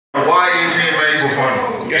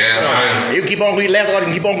Yes, man. You keep on reading last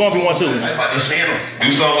artist, keep on going if you want to. Do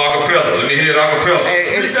something acapella. Let me hear it acapella.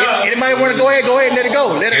 Hey, anybody want to go ahead and let it go.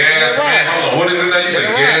 Let it ride. Hold on. What is it that you say?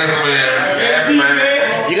 Gas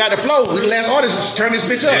man. You got the flow. We the last artist. Turn this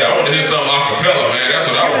bitch up. Yeah, I want to hear something acapella, man. That's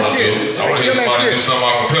what I want to do. I want to hear somebody do something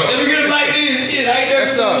acapella. Let me get it like this. Shit, I ain't never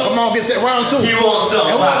seen. Come on, get set round two. You want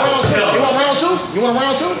something? You want round two? You want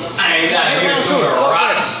round two? I ain't not here to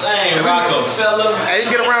rocks. I ain't Rockefeller. Hey, you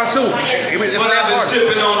get a round two. But I've been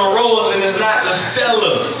sipping on the rolls and it's not the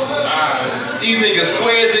Stella. These niggas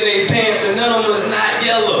squares in their pants and none of them is not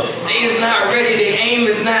yellow. They is not ready, their aim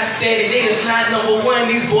is not steady. They is not number one,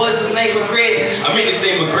 these boys is named McGrady. I mean to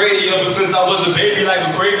say McGrady ever since I was a baby, life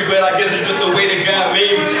was crazy, but I guess it's just the way that God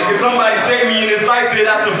made me. If somebody saved me in this life that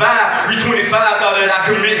I survived, reach 25, thought that I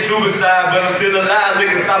commit suicide, but I'm still alive,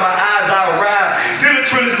 look inside my eyes, I arrive. Still a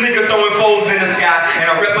trillest nigga throwing foes in the sky, and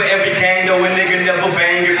I rep for every gang, though a nigga never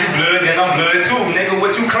bang. If you blood, then I'm blood too. Nigga,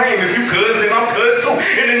 what you claim? If you cuz, then I'm cuz too.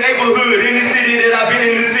 In the neighborhood, in the city that I've been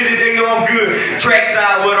in the city, they know I'm good.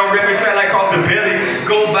 Trackside, what I'm repping, track like across the belly.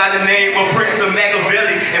 Go by the name of Prince of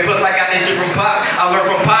Macaveli. And plus I got that shit from Pop. I learned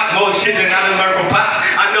from Pop more shit than I done learned from Pops.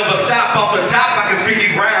 I never stop off the top. I can speak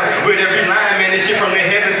these rhymes with every line, man. This shit from the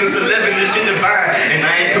heavens since 11, this shit divine. And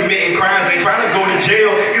I ain't committing crimes, ain't trying to go to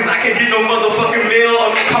jail. Cause I can't get no motherfucking mail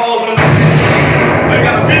or calls when I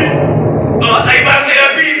got a beat. They about to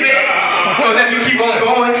beat, man. So let me keep on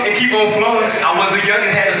going and keep on flowing. I was the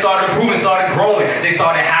youngest, had to start improving, started growing. They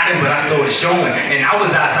started hiding, but I started showing. And I was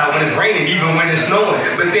outside when it's raining, even when it's snowing.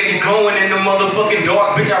 But steady glowing in the motherfucking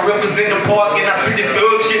dark. Bitch, I represent the park and I spit this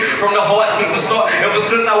thug shit from the heart since the start. Ever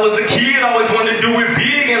since I was a kid, I always wanted to do it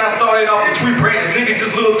big. And I started off a tree branch, nigga,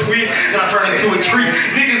 just little twigs. Then I turned into a tree.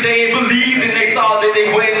 Niggas, they ain't believed and they saw that they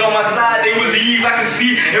wasn't on my side. They would leave. I can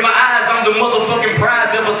see in my eyes, I'm the motherfucking prize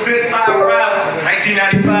ever since I arrived.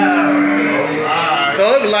 1995.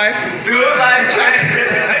 Thug life. Thug life,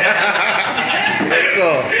 That's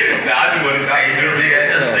all. Nah, I just want to die. I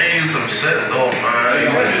just seen you some shit though,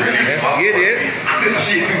 man. Let's get it. I said some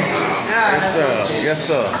shit too. Yes, sir. Yes,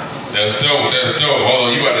 sir. That's dope. That's dope. Hold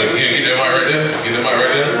on, you about to get that mic right there? Get that mic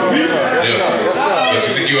right there? Yeah. You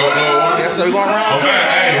think you upload one? Yes, sir. We going round two.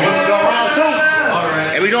 Hey, what's We going round two.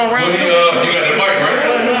 And we doing round two. You got the mic, right?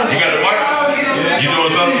 You got the mic? You doing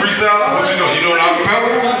something freestyle? What you doing? You doing acapella?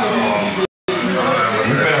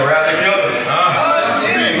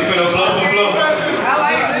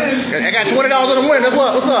 I got $20 on the win. That's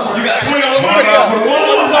what. What's up? You got $20 on the win.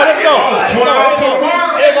 Let's go.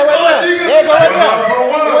 There you go right there. There you go right there.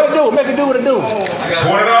 What it do? Make it do what it do. $20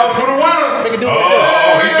 for the winner. Make it do what it do.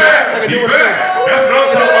 Oh, he back. Make it He do what it do. back. That's what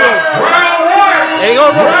I'm talking about. Round one. There you go.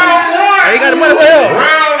 Round one. Hey, you got the money for him.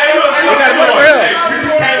 Round two. You got the money for him.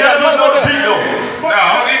 Ain't got no beat though.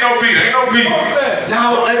 Nah, ain't no beat. Ain't no beat.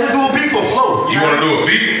 Now, let's do a beat for flow. You want to do a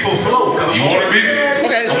beat? For flow. You want a beat?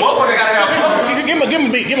 Okay. The motherfucker gotta have flow. Give him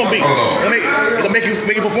a beat. Give him a beat. It'll make you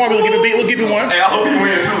perform. We'll give you a beat. We'll give you one. Hey, I hope you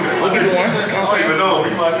win too. We'll give you one. I don't even know.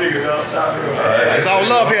 Be my nigga, dog. It's all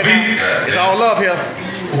love here, man. It's all love here.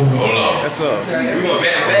 Hold on. That's up. We going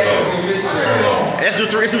back to back. Hold on. Let's do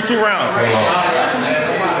three. Let's do 2 rounds. Hold on.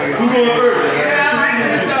 Who going first?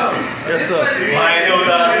 Yes, sir.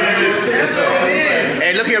 Yes, sir.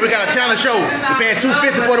 Hey, look here. We got a talent show. We're paying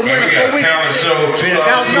 $250 for the winner. We got 4 a weeks. talent show. $2,000.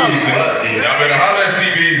 Y'all better holler at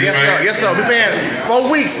CBEEZY, Yes, sir. man. Yes, sir. We're paying 4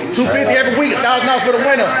 weeks. $250 every week. $1,000 for the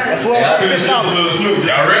winner. That's $1,250.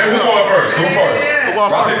 Y'all ready? Who going first? Who first? We're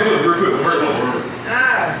going Rock, first. paper, scissors, real quick. First one.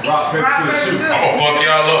 Rock, paper, scissors, shoot. I'm gonna fuck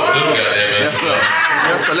y'all up. This guy there, man. Yes, sir.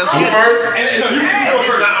 Yes, sir. Let's Who get it. first? No, you go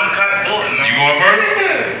first. You going first?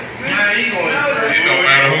 It don't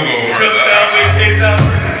matter who goes first. It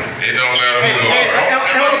don't matter who goes first.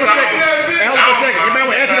 Hold on for a second. You might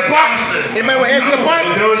want to answer the part. You might want to answer the part. Hey,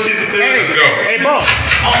 Let's go. hey, boss. You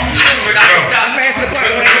might answer the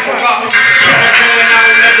part.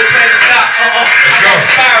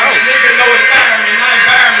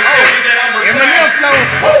 Eminem flow.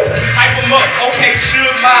 Hype them up, okay,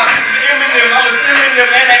 should mob. Eminem, I was Eminem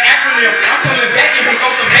and that acronym. I'm coming back and we go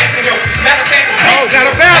from back to him. Matter of fact, Oh, got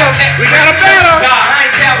a battle. We got a battle. nah, I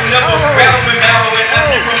ain't cattle, never battle and battle. And I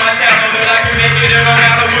see from my channel that I can make it in a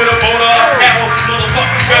matter with a boat or a paddle.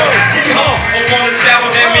 Motherfucking rebel. You know, I'm on the saddle,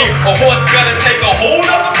 that means a horse gotta take a whole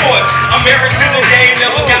other course. I'm married to the game,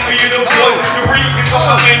 never got me in a voice. The ring is on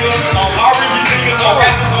my fingers. I'm already singers, on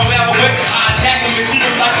rappers, on level with. I attack them and keep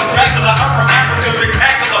them like a Dracula. I'm from Africa,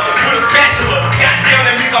 spectacular. With a spatula. Goddamn,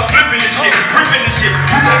 that means I'm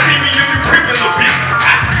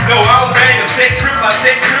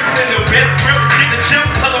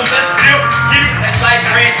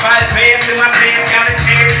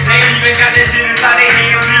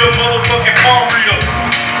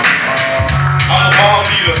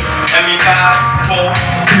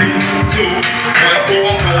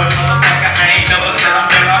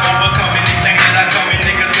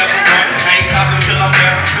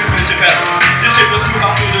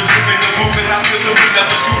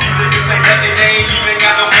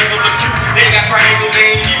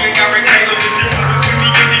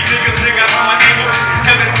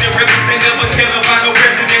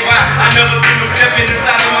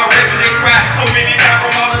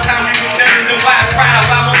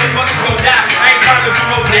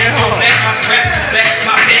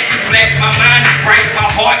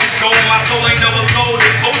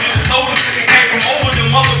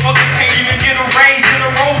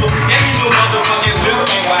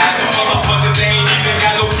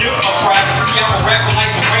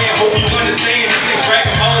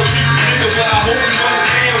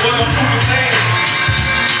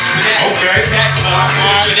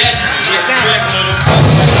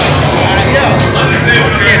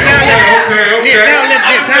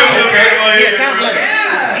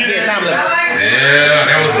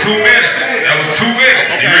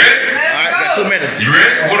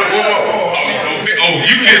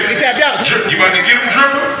about to get him,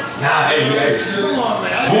 Drippa? Nah, hey.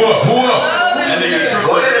 Who up?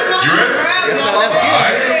 You ready? Yes, sir. Let's get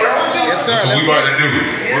it. Yes, sir. What we about to do?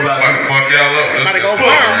 We're about to fuck y'all up. Y'all about to go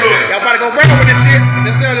viral. Y'all about to go viral with this shit.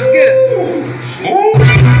 Yes, sir. Let's get it. Ooh.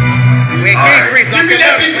 We in Keith, South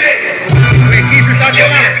Carolina. We in Keith, South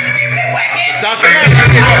Carolina. South Carolina.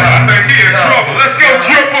 I think he in trouble. Let's go,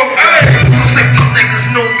 Drippa. Hey. These niggas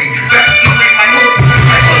know me. Back in my hood.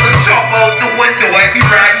 I was a chop out the window. I be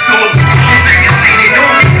riding through it. These niggas say they know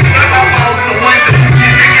me. I hop out the window.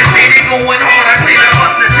 These niggas say they going hard. I play that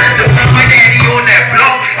bus Nintendo. My daddy on that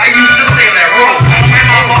block. I used to say that roll. My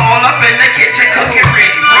mama all up in the kitchen cooking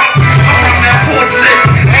ready, bro. I'm from that Port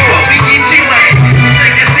City. BEG land. These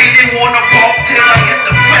niggas say they wanna pop till I get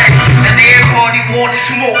the fact. And everybody want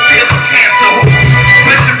smoke till the cancer.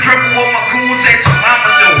 Bishop Drippa with my coons at your mama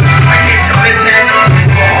door. I get some bitch and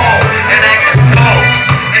alcohol. And I can dog.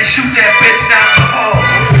 And shoot that bitch down the hall.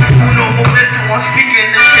 Who know momentum? I'm speaking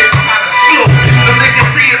this shit kinda slow. The niggas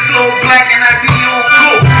say it's slow black and I be on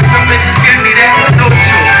go. The bitches give me that no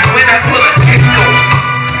show. When I pull a kick though.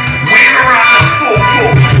 Wave around the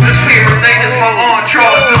 4-4. This favorite thing is my on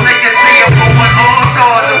charge. The niggas say I'm going all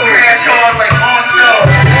stars. The crash hard like on stars.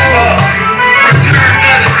 Return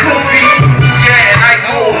to the Kobe. Yeah, and I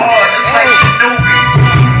go hard just like Shinobi.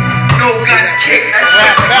 No gun kick, that's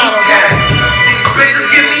like a cat. These bitches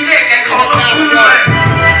give me neck, I call them cool man.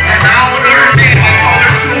 And I don't learn that, I call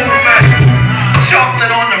her smooth man.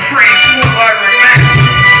 Chocolate on the frame, smooth like remain.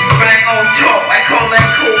 Bang on top, I call that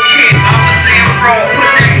cocaine. Mama say I'm raw,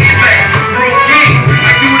 put that heat back. Bro game,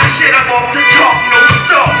 I do the shit up off the top, no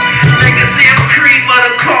stop. Niggas say I'm cream, but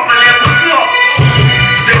a cop, I never flop.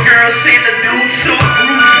 The girls say the dude so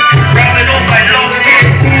bruised. Robbing off my long head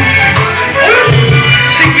boots.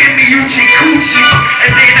 She give me Uchi Coochie.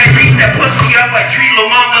 And then I beat that pussy up. I treat lil'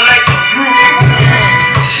 mama like a groupie.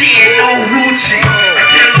 She ain't no hoochie. I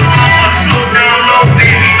tell lil' mama slow down low,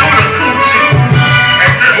 baby, know the coochie.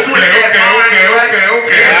 And this one that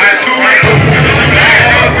Okay. That's 2 minutes. 2 minutes.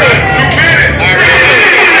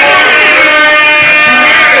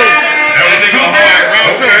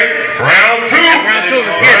 Okay. Round two.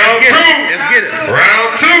 Let's get it. Round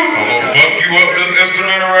two. I'm gonna fuck you up this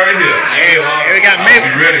instrumental right here. Hey, we got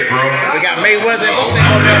You ready, bro? We got Mayweather and what's name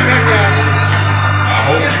on there? I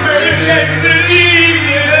hope you ready.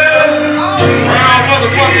 Round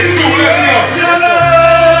motherfucking 2. Let's go.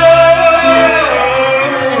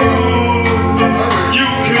 You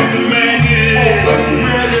can make it.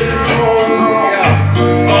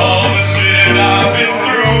 All the shit I've been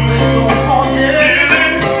through.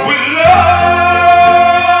 Dealing with love.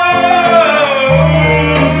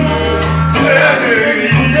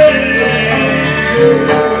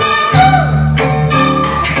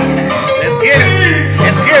 Let's get it.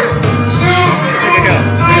 Let's get it. Look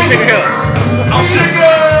at him. I'm sick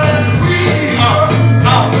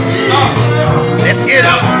Let's get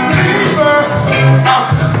it.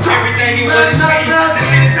 everything you wanna see. The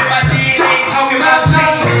shit is in my DNA, talking about G.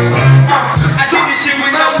 I did this shit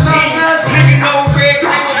with no team. Nigga, no red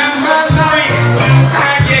claim when I'm from the ring.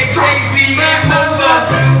 Kanye, Jay-Z, and Hova.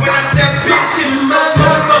 When I step in, shit is so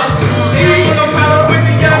over. They ain't no problem with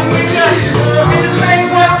the young nigga. And the same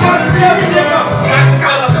one called himself Jigga.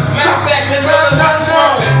 Matter of fact, there's other nothing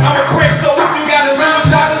wrong. I'm a prince, so what you gotta do is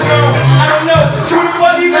not alone. I don't know who the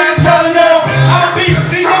fuck these niggas telling them. I'm a beat,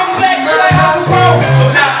 the young black boy like I'm grown. So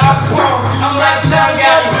now I'm grown. I'm like John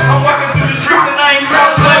Gotti. I'm walking through the streets and I ain't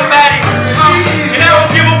proud of nobody. And I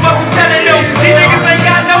don't give a fuck who's telling them. These niggas ain't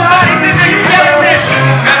got nobody. These niggas skeletons.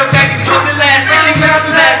 Matter of fact, it's supposed to last. They think that's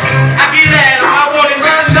last. I be last. I want it.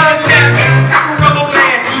 This is not a step. I can rubber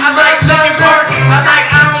band. I like Linkin Park. I like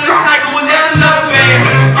I only cycle when there's another band.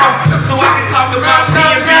 So I can talk about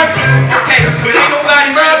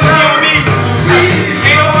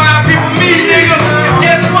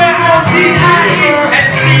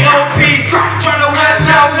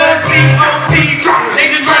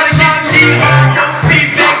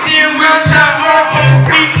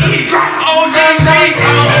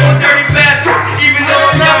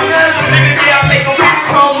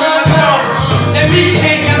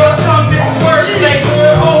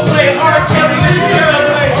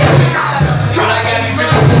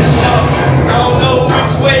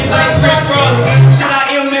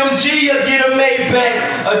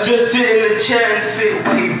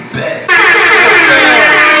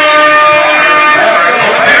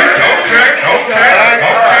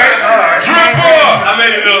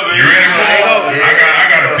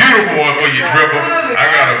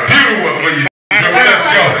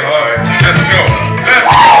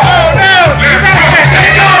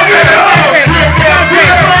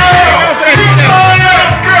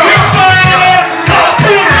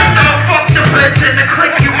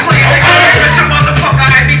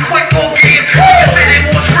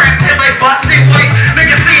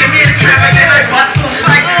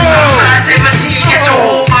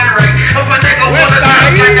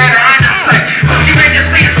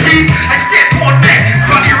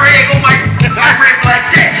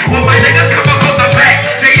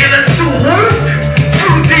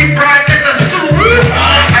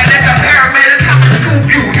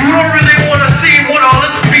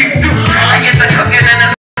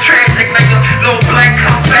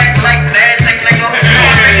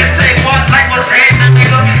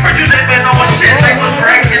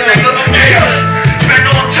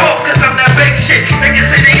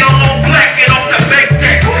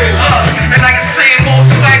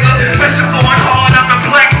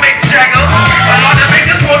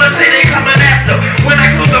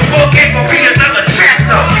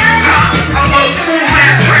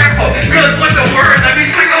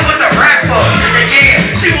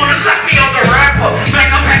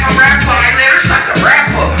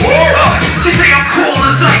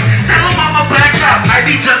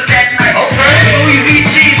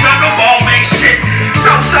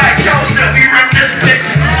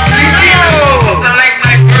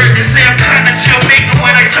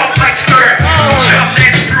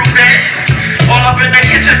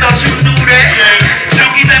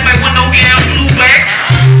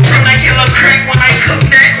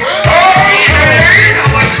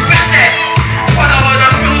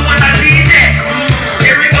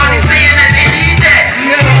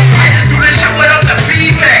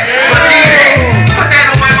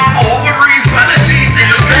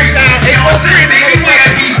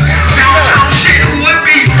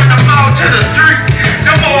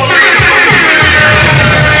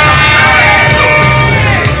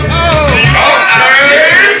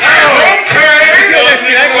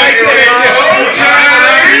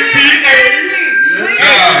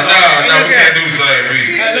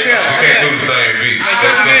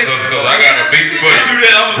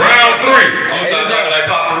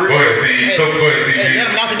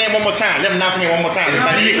him announce your name one more time. Let him announce your name one more time. One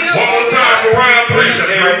more time for round 3.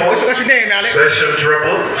 What's your name, Alex? Bishop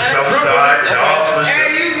Drippa.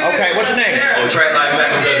 Okay, what's your name? Oh, track like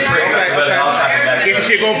Macaveli and Bishop Drippa. Get your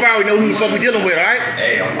shit going viral. We know who the fuck we dealing with, alright?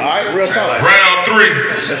 Hey, alright, real talk. Round 3.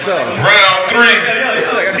 Yes, sir. Round 3. Yes,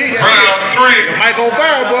 sir. Round 3. It might go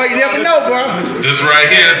viral, boy. You never know, bro. This right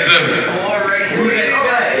here is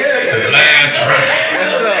the last round.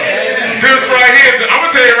 Yes, sir. This right here, I'm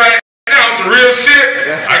gonna tell you right now, some real shit.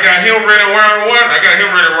 Yes, I got him ready round 1. I got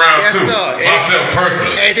him ready round 2. Yes, sir. Myself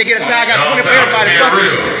personally. Hey, if they get a tie, I got 20 for everybody. Fuck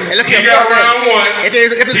it. And look He here, got fuck that. round 1. If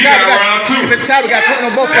it's He a tie, got round 2. if it's a tie, we got 20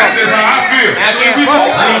 on both of them. That's how I feel. I can't fuck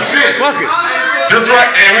it. Real shit. Fuck it. That's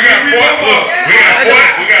right. And we got 40. Look,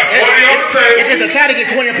 we got 40 on the table. If it's a tie, they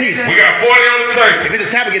get 20 apiece. We got 40 on the table. If it's a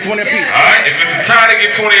tie, we get 20 apiece. Alright, if it's a tie, they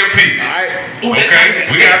get 20 apiece. Alright.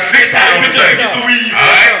 Okay, we got 60 on the table.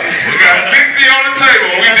 Alright, we got 60 on the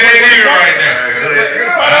table. We dead here right now.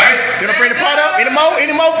 Alright. You wanna bring the pot up? Any more?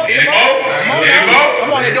 Any more?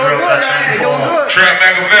 Come on, they doing good now. They doing good. Trap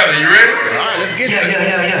Macaveli, you ready? Alright, let's get it.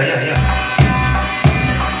 Yeah.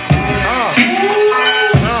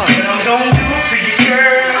 I'm gonna do it to you,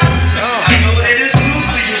 girl. I know that it's new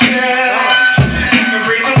to you, girl. I'm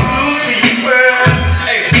bring some blues to you, girl.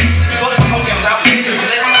 Hey, fuck talking about me,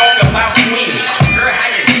 let's talk about me. Girl,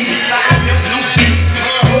 how you think you style them blue jeans?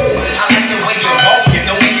 I like the way you're walking,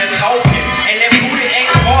 the way you're talking, and that booty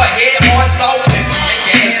ain't hard, head hard soaking.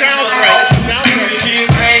 Sounds right.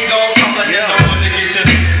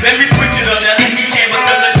 Let me switch it up, now let me came with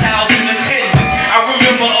another child in attendance. I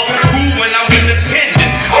remember up in school when I was attending.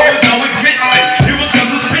 I was always missing, you was some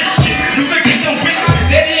suspicion. You think it's some bitch,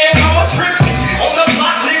 daddy ain't all tripping. On the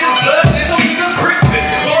block, niggas blood, and some niggas crippin'.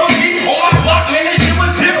 So me, on my block, man, this shit was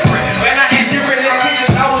different. When I had different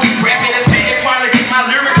intentions, I was rapping and singing, trying to get my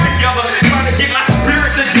lyrics together, trying to get my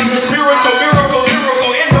spirit together. Spiritual, miracle,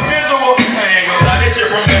 individual. I ain't gonna lie, this shit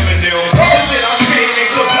from Evandale. This shit I'm saying ain't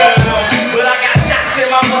so bad, but I got shots in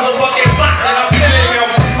my motherfucking box and I'm telling them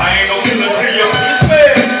I ain't no killer to your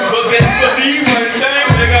respect. But best believe one thing,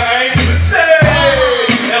 nigga, I ain't the same.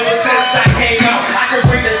 Ever since I came out, I can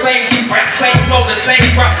bring the same rap, same flow, the same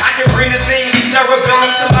rock. I can bring the same cerebellum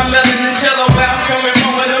to my melon and tell them where I'm coming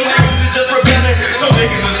from. When them niggas is just rebelling. Some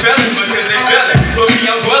niggas is felling because they felling. So me,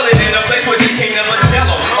 I'm dwelling in a place where they can't never tell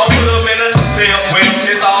them. I'll put them in a cell, well,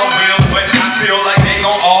 it's all real, but I feel like they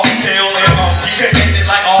gon' all tell and be connected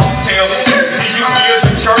like all tell.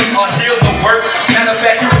 Church or hear the word. Matter of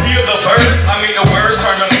fact, you hear the birds. I mean the words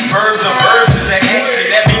turn the verbs to verbs. Is that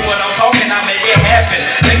action? That mean when I'm talking, I make it happen.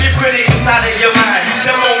 Let me put it inside of your mind. You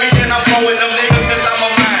step on me and I'm blowing them niggas cause I'm a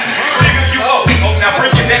mind. Nigga, you oh, now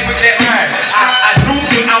bring it back with that line. I do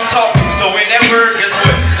what I'm talking. So when that word is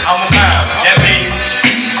what? I'm a mind. That means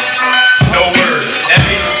no words. That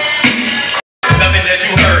means nothing that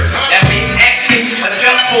you heard. That means action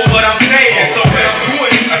except for what I'm saying. So when I'm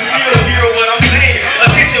doing it, you still hear what I'm saying.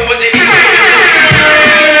 Attention what they do.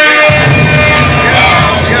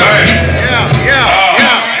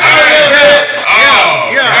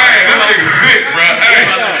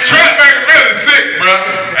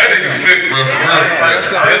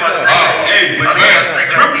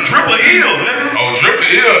 Drippa ill, nigga. Oh, Drippa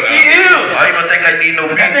ill now. He ill. I don't think I need no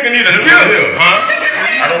beat. That nigga need a pill, huh?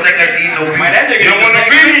 I don't think I need no beat. Man, that nigga You don't want no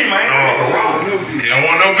beat? man. You don't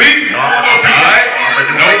want no beat? No, alright. I'm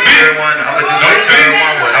gonna do the third one. I'm gonna do the third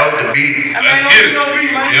one without the beat. Let's get it.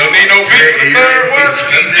 You don't need no beat for the third one?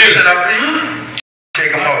 Let's get it.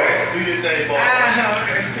 Take them off. Do your thing, boy.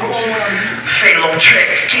 Fatal on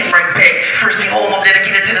track, came right back. First thing home, I'm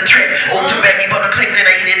dedicated to the track. Old to back, me but I click, then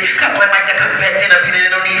I eat it. Cut my mic, I cut back, then I beat it.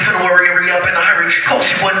 No need for the worry, hurry up in a hurry.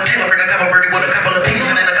 Coast you wouldn't tell, bring a couple birdie with a couple of peas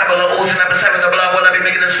and then a couple of O's and number 7 double R. While I be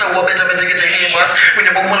making the snow up, Benjamin to get your hand bust. When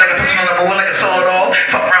you move one like a person on the move like a sawed off.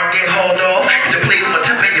 Fuck around, get hauled off. Get to play with my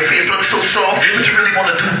temper, your face looks so soft. What you really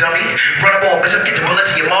wanna do, dummy? Run a ball, bitch, get the bullet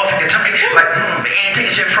to your mouth and your tummy. Like, ain't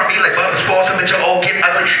taking shit from me like Bubba's false, and bitch, you all get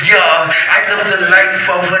ugly. Yeah, I live the life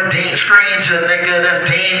of a stranger, nigga. That's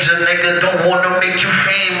danger, nigga. Don't wanna make you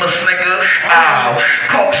famous, nigga. Ow.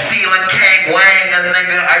 Coke stealing, Kang Wang, a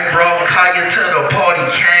nigga. I brought Kaya to the party,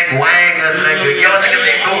 Kang Wang, a nigga. Y'all niggas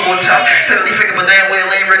ain't go top. Suddenly figure, but damn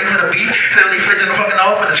well ain't ready for the beef. Suddenly flipping the fucking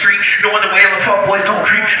off in the street. No wonder why the fuck boys don't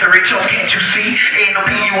creep. The rich hoes can't you see? Ain't no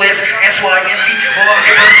PUS, SYND. Well,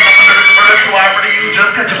 it wasn't up under the bird, so I already you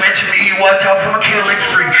just cause you mentioned me. You watch out for a killing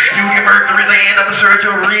spree. You get murdered, they end up in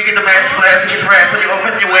surgery. Get the mask blast, get rap, put you up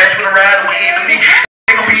in your ass with a ride away into me.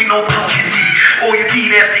 Ain't gonna be no pumpkin tea. Or your tea,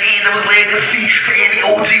 that's the end. that was legacy. For any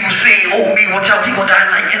OG who seen old me, watch out, he gon' die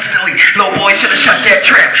like instantly. Little boy should've shot that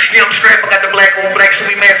trap. Yeah, I'm strapped, I got the black on black, so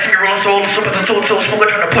we mad, see me rollin' soul, super the toe, smoker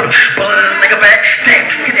trying to put a bullet in a nigga back. Damn,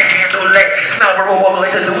 can that handle that? Now we're all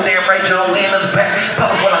like the new damn right, Joe Landers back.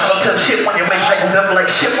 Papa, when I go tell shit when your mates like remember like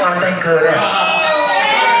shit when I think of that.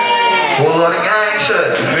 Whole lot of gang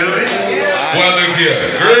shit, you feel me? Well, look here.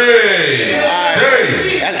 Great.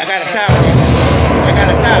 Great. I got a towel. I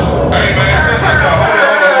got a towel. Hey, man.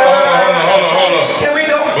 Hold on. Can we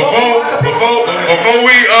know? Before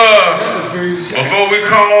we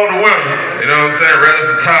call the winner, you know what I'm saying? Rather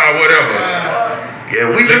the tie, whatever. Yeah,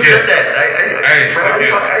 we just did that. Hey,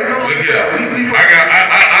 look here.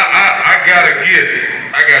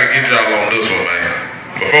 I gotta get y'all on this one, man.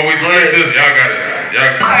 Before we split this, y'all gotta.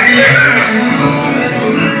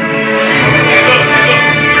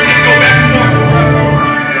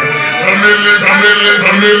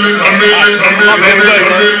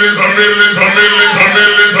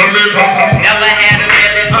 Never had a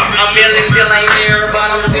million still ain't there, but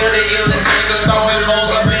I'm still the illest nigga throwing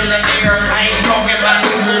gold up in the air. I ain't talking about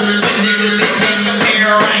the niggas that can't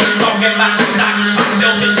compare. I ain't talking about the stock,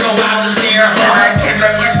 myself just go out and stare. I can't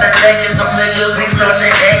get the leg in the niggas, we start the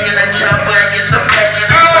egg in the chopper, I get the pack in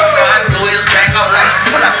the chopper. I do his back, I'm like,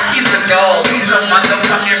 what up, he's a dog, he's a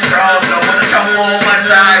motherfucking frog. I wanna come on my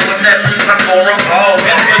side with that piece of moral ball.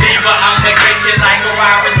 Best believer, I'm the kitchen like a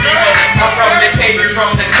wide receiver. I'm from the paper,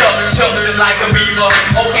 from the chuck just like a beaver.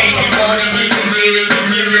 Okay, he want it, he can get it, he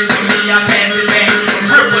give it to me, I pass it back.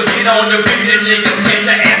 Drippa, get on the beat, the niggas get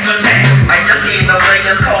the ass attack. I just need the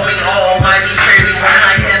niggas call me almighty crazy. When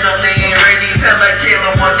I hit them, they ain't ready till I kill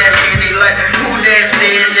them on that shitty like who that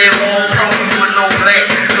said they won't problem with no black.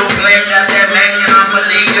 No black got that Mac and I'ma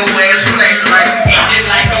leave your ass flat like Eating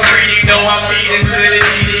like a greedy, though I'm feeding to the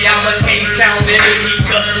needy. I'm a K-Town, nigga,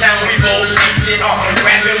 each other town, we both teaching off.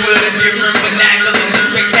 Rapping with a different vernacular,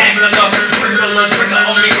 spectacular. Trigger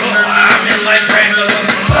on me, I'm in like regular.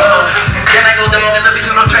 Then I go down in the beats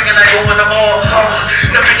and I'm tracking, I go in the mall.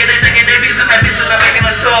 The nigga, they beats and that beats and I'm making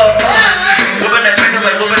a soul. Whipping that trigger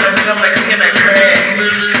like whipping that thing, I'm like kicking that crack.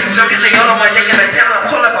 Joking the yellow, my dick and I tell him,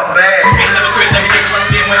 pull up my bag. Never quit, let me get one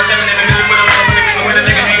day when I'm stepping in the middle with a motherfucker with a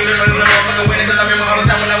nigga hanging with a motherfucker winning, cause I remember all the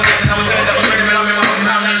time when I was in the house, I was ready, but I remember all the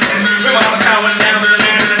time when I was down with the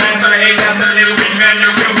 9 to the 9 to the 8 down to the little week, man,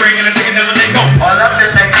 they're real bringing a nigga never let go. All up in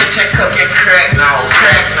that kitchen cooking crack now.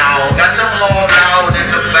 Got them all out in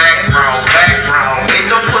the background. Ain't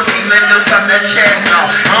no pussy niggas on that chat now.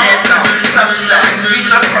 Some side, these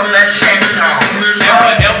are from that chat now.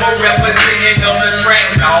 Never representing on the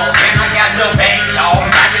track, dog. And I got your back, dog.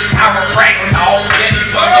 I just power crack, dog. Then you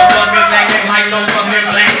fucking acting like some fucking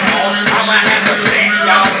black, dog. I'ma have to check,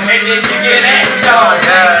 y'all. And then you get that, dog.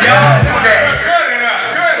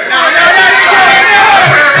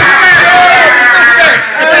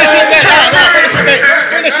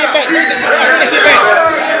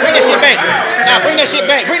 Bring that shit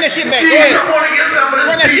back. Bring that shit back. Go ahead.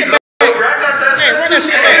 Bring that shit back. Hey, run that shit back. Run that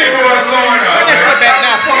shit back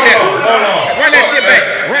now. Fuck that. Run that shit back.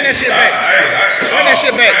 Run that shit back. Run that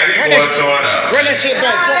shit back. Run that shit back. Fuck that. Run that shit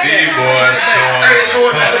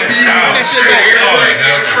back.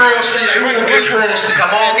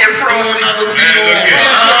 Come on, get frosty. Y'all gonna make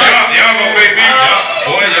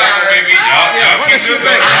me, y'all keep this up.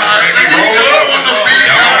 Y'all make me roll up.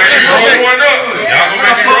 Y'all make me roll one up. Y'all gonna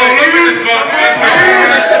make me roll up in this fuck.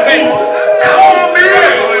 Come on, man.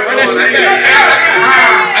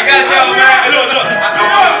 I got y'all, man. Look.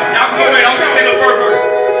 Y'all come in. I'm gonna say the first word.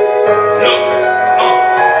 Look.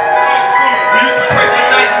 We used to pray for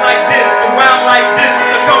nights like this, around like this,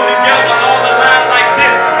 to come together, all aligned like this,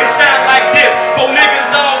 and shine like this. For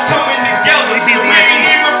niggas all coming together. We ain't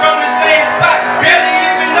even from the same spot, barely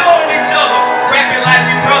even knowing each other. Rapping like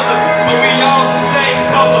we brothers, but we all the same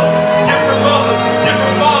color. Different mothers,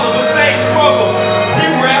 different fathers, the same struggle. He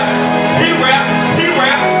rap.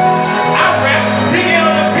 I rap. He get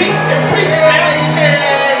on the beat and we snap.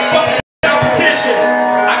 Fuck competition.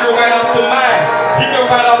 I go right off the mind. He go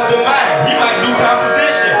right off the mind. He might do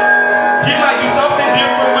composition. He might do something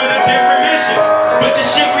different with a different mission. But the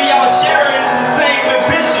shit we all sharing is the same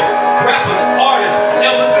ambition. Rappers, artists,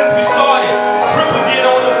 ever since we started. Drippa get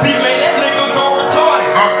on the beat, man, that nigga go retarded.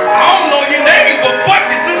 I don't know your name, but fuck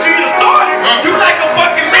it, since you just started. You like a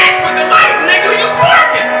fucking match with the light, nigga, you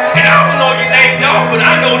sparking. And I don't know your name, dog, but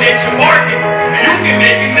I know that you're barking. And you can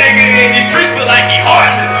make a nigga in the streets feel like he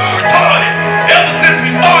heartless, retarded. Ever since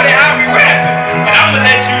we started, how we rapping. And I'ma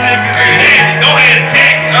let you niggas go ahead and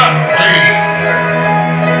attack me,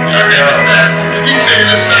 You understand? He saying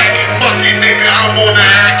the same fucking nigga, I want the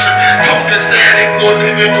action. Talking static, go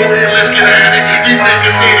nigga, go ahead, let's get at it. These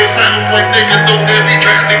niggas say the niggas don't get me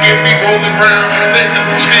dressed to get me rolling around. Niggas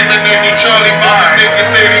screaming, nigga Charlie Bond. Niggas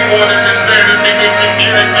said he wanted this man, the niggas can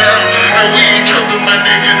get it down. And we ain't tripping, my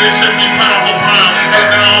niggas, they should be pound for pound. And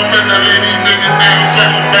now I'm finna lay these niggas down,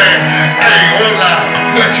 second back. Hey, hold on.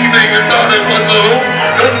 What you niggas thought it was a hoop?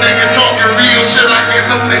 Them niggas talking real shit, I get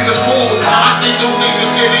them niggas fooled. I think them niggas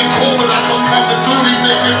say they cool, but I'm coming through these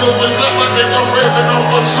niggas know what's up. I think I'm rapping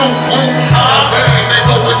off a soup. They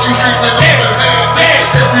know what you dreaming on the land.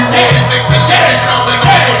 Every morning think the shit ain't coming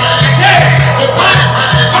on the land. But why you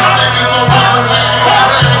niggas don't run the land?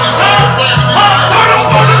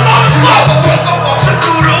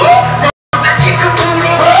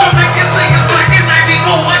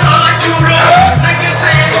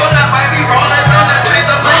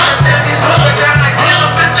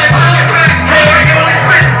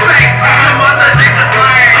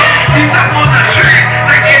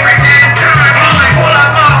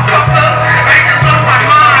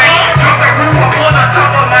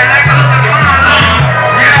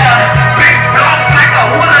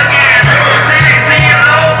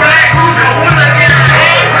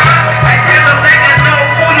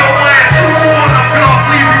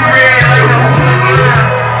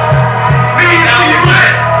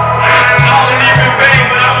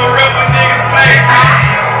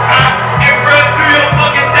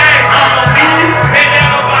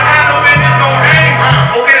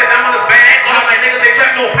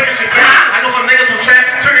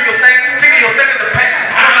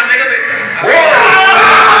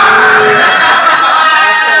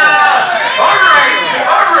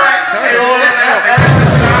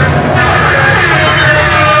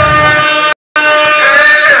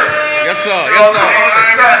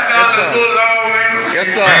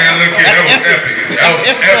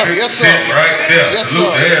 Yes, sir. Right there. Yes,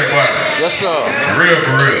 Salute sir. to everybody. Yes, sir. For real,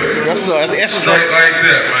 for real. Yes, sir. That's the essence. Straight like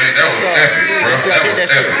that, man. That was epic, bro. Yes, sir. I did that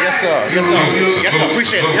shit. Epic. Yes, sir. Yes, sir. Salute. Yes, sir.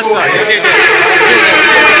 Appreciate it. Yes, Salute. sir. Y'all did that.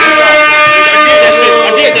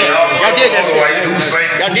 Y'all did that. Y'all did that shit.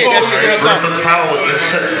 Y'all did that shit real talk. Y'all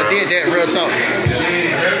did that real talk.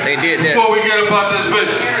 They did that. Before we get about this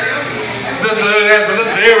bitch, this is what happened.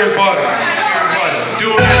 Listen to everybody.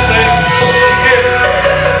 Doing this thing.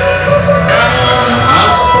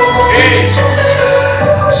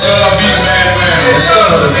 Shut up, beat man. Shut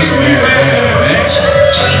up, beat man.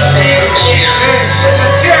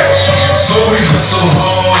 So we hustle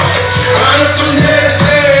hard. Running from day to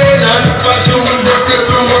day. 9 to 5 doing the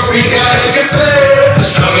different work. We gotta get paid. The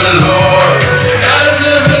struggle, Lord. Gotta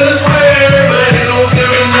live in this way. But ain't no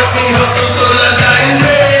giving up. We hustle till I die in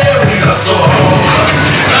there. We hustle hard.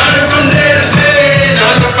 Running from day to day.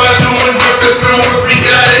 9 to 5 doing the different work. We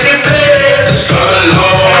gotta get paid. The struggle,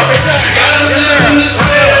 Lord. Gotta live in this way.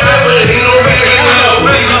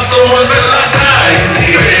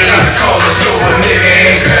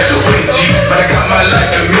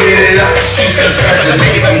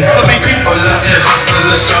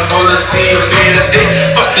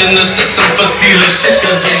 In the system for stealing shit,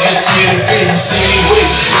 cause niggas see the things same way.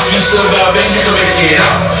 You survive and you can make it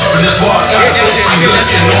out. But just watch out, so you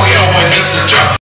looking on your when it's a drop.